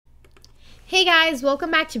Hey guys,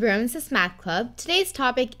 welcome back to Sis Math Club. Today's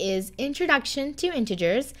topic is Introduction to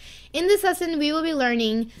Integers. In this lesson, we will be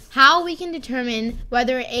learning how we can determine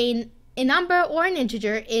whether a number or an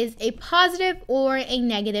integer is a positive or a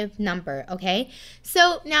negative number, okay?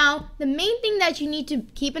 So now, the main thing that you need to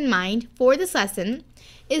keep in mind for this lesson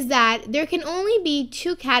is that there can only be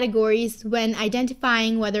two categories when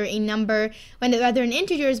identifying whether an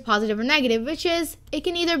integer is positive or negative, which is it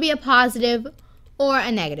can either be a positive or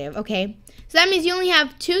a negative, okay? So that means you only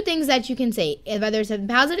have two things that you can say, whether it's a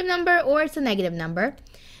positive number or it's a negative number.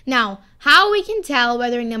 Now, how we can tell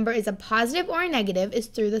whether a number is a positive or a negative is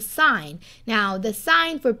through the sign. Now, the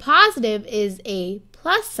sign for positive is a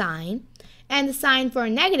plus sign, and the sign for a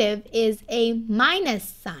negative is a minus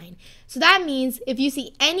sign. So that means if you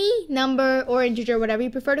see any number or integer, whatever you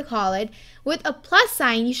prefer to call it, with a plus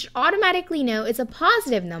sign, you should automatically know it's a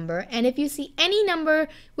positive number. And if you see any number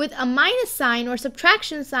with a minus sign or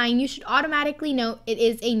subtraction sign, you should automatically know it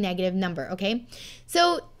is a negative number, okay?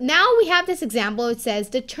 So now we have this example. It says,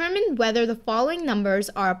 determine whether the following numbers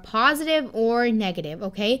are positive or negative,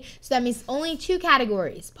 okay? So that means only two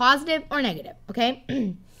categories, positive or negative,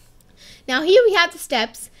 okay? Now here we have the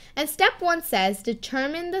steps, and step 1 says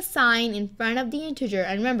determine the sign in front of the integer,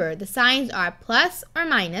 and remember the signs are plus or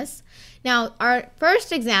minus. Now our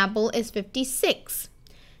first example is 56.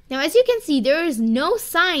 Now as you can see, there is no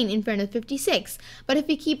sign in front of 56, but if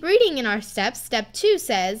we keep reading in our steps, step 2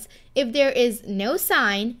 says if there is no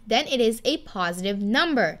sign, then it is a positive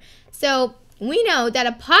number. So we know that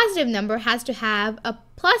a positive number has to have a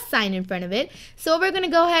plus sign in front of it. So what we're going to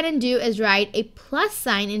go ahead and do is write a plus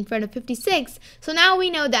sign in front of 56. So now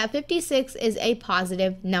we know that 56 is a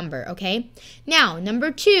positive number, okay? Now,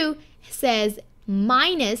 number 2 says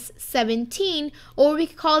minus 17, or we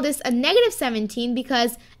could call this a negative 17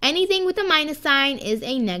 because anything with a minus sign is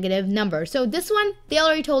a negative number. So this one, they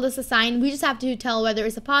already told us the sign. We just have to tell whether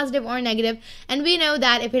it's a positive or a negative, and we know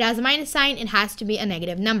that if it has a minus sign, it has to be a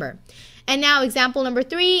negative number. And now example number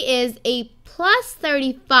 3 is a plus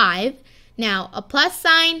 35. Now a plus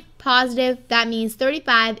sign, positive, that means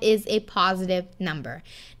 35 is a positive number.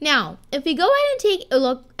 Now if we go ahead and take a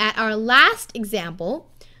look at our last example,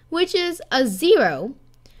 which is a 0,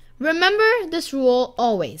 remember this rule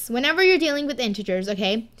always. Whenever you're dealing with integers,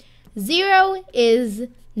 okay, 0 is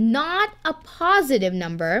not a positive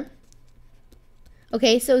number.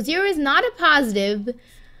 Okay, so 0 is not a positive,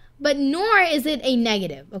 but nor is it a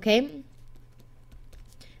negative, okay?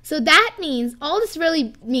 So that means, all this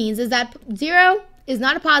really means is that 0 is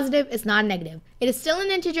not a positive, it's not a negative. It is still an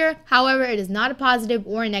integer, however, it is not a positive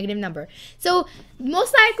or a negative number. So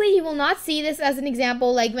most likely you will not see this as an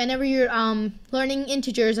example, like whenever you're learning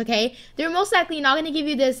integers, okay? They're most likely not going to give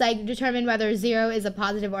you this, like determine whether 0 is a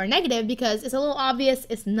positive or a negative, because it's a little obvious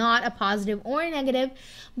it's not a positive or a negative,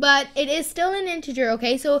 but it is still an integer,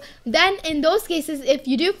 okay? So then in those cases, if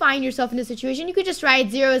you do find yourself in a situation, you could just write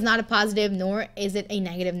 0 is not a positive, nor is it a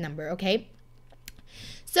negative number, okay?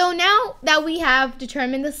 So now that we have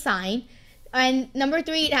determined the sign, and number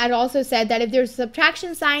 3, it had also said that if there's a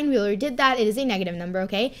subtraction sign, we already did that, it is a negative number,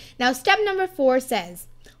 okay? Now step number 4 says,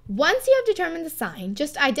 once you have determined the sign,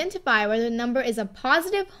 just identify whether the number is a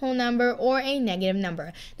positive whole number or a negative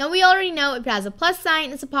number. Now we already know if it has a plus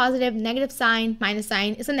sign, it's a positive, negative sign, minus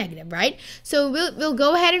sign, it's a negative, right? So we'll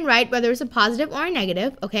go ahead and write whether it's a positive or a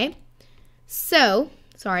negative, okay? So,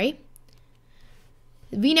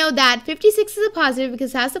 we know that 56 is a positive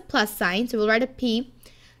because it has a plus sign, so we'll write a P.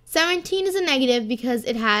 17 is a negative because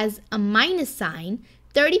it has a minus sign.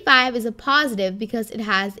 35 is a positive because it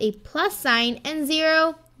has a plus sign. And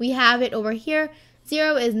 0, we have it over here.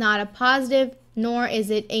 0 is not a positive, nor is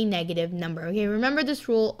it a negative number. Okay, remember this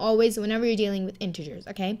rule always whenever you're dealing with integers,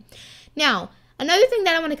 okay? Now, another thing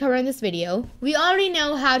that I want to cover in this video, we already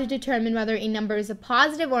know how to determine whether a number is a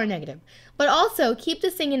positive or a negative. But also, keep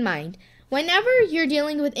this thing in mind. Whenever you're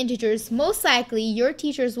dealing with integers, most likely your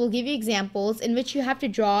teachers will give you examples in which you have to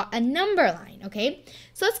draw a number line, okay?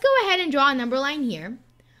 So let's go ahead and draw a number line here.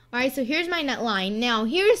 Alright, so here's my line. Now,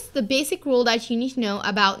 here's the basic rule that you need to know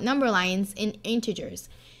about number lines in integers.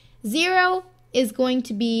 0 is going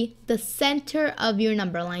to be the center of your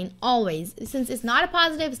number line, always. Since it's not a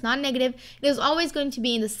positive, it's not a negative, it is always going to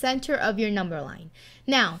be in the center of your number line.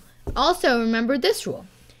 Now, also remember this rule.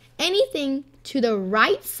 Anything to the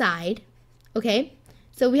right side, okay,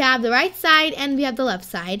 so we have the right side and we have the left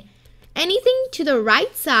side. Anything to the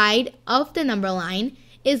right side of the number line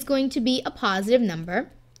is going to be a positive number,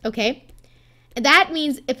 okay? And that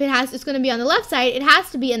means if it's going to be on the left side, it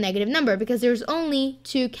has to be a negative number because there's only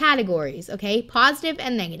two categories, okay? Positive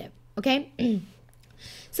and negative, okay?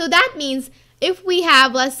 So that means if we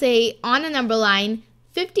have, let's say, on a number line,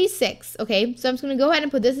 56, okay? So I'm just going to go ahead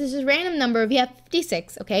and put this as just a random number. We have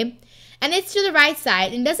 56, okay? And it's to the right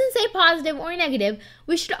side, and doesn't say positive or negative,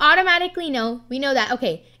 we should automatically know, we know that,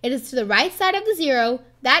 okay, it is to the right side of the 0.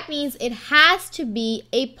 That means it has to be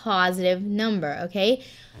a positive number, okay?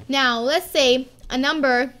 Now, let's say a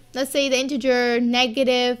number, let's say the integer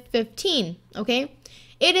negative 15, okay?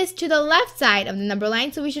 It is to the left side of the number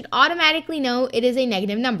line, so we should automatically know it is a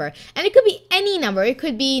negative number. And it could be any number. It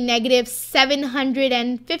could be negative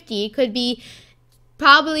 750. It could be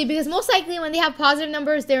probably, because most likely when they have positive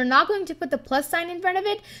numbers, they're not going to put the plus sign in front of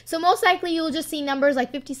it. So most likely you'll just see numbers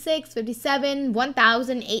like 56, 57,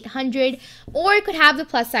 1,800, or it could have the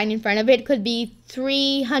plus sign in front of it. It could be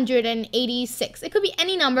 386. It could be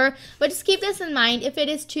any number, but just keep this in mind. If it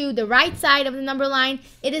is to the right side of the number line,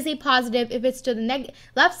 it is a positive. If it's to the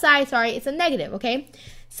left side, it's a negative, okay?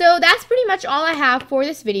 So that's pretty much all I have for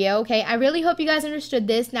this video, okay? I really hope you guys understood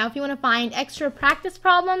this. Now, if you want to find extra practice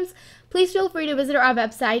problems, please feel free to visit our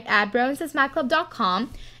website at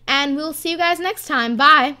brosismathclub.com, and we'll see you guys next time.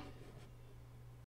 Bye!